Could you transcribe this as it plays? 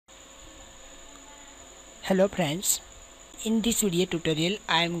Hello friends, in this video tutorial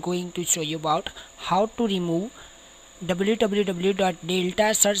I am going to show you about how to remove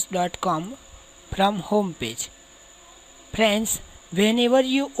www.deltasearch.com from home page. Friends, whenever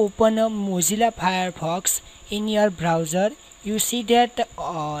you open a Mozilla Firefox in your browser, you see that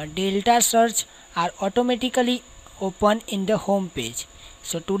Delta Search are automatically open in the home page.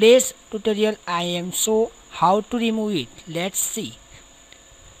 So today's tutorial I am show how to remove it. Let's see.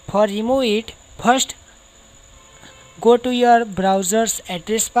 For remove it, first go to your browser's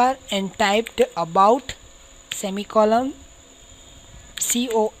address bar and type the about semicolon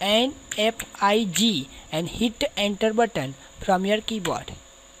config and hit the enter button from your keyboard.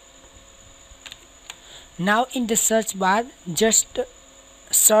 Now in the search bar just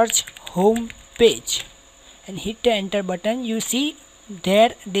search home page and hit the enter button. You see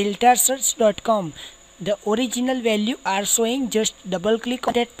there deltasearch.com. The original value are showing. Just double click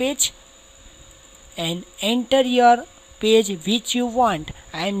on that page and enter your page which you want.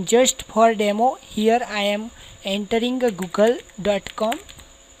 I am just for demo here I am entering a google.com.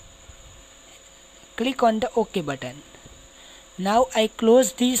 Click on the OK button. Now I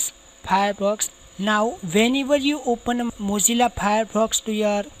close this Firefox. Now whenever you open a Mozilla Firefox to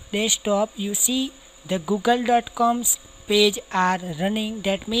your desktop, you see the google.com's page are running.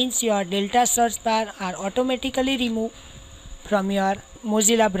 That means your Delta search bar are automatically removed from your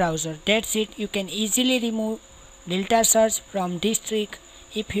Mozilla browser. That's it. You can easily remove Delta search from this trick.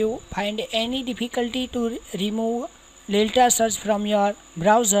 If you find any difficulty to remove Delta search from your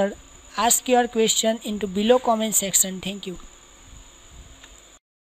browser, ask your question into below comment section. Thank you.